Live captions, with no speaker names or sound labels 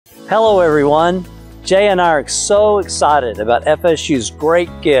Hello everyone. Jay and I are so excited about FSU's Great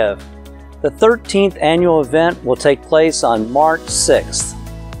Give. The 13th annual event will take place on March 6th.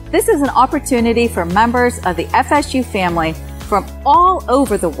 This is an opportunity for members of the FSU family from all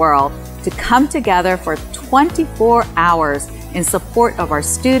over the world to come together for 24 hours in support of our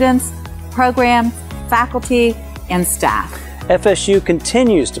students, programs, faculty, and staff. FSU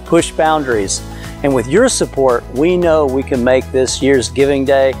continues to push boundaries, and with your support, we know we can make this year's Giving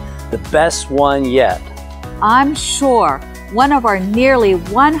Day the best one yet. I'm sure one of our nearly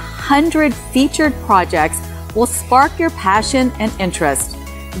 100 featured projects will spark your passion and interest.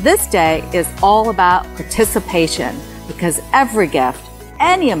 This day is all about participation because every gift,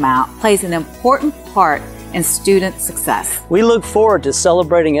 any amount, plays an important part in student success. We look forward to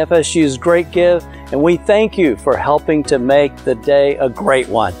celebrating FSU's Great Give, and we thank you for helping to make the day a great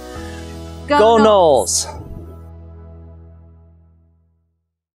one. Go Noles!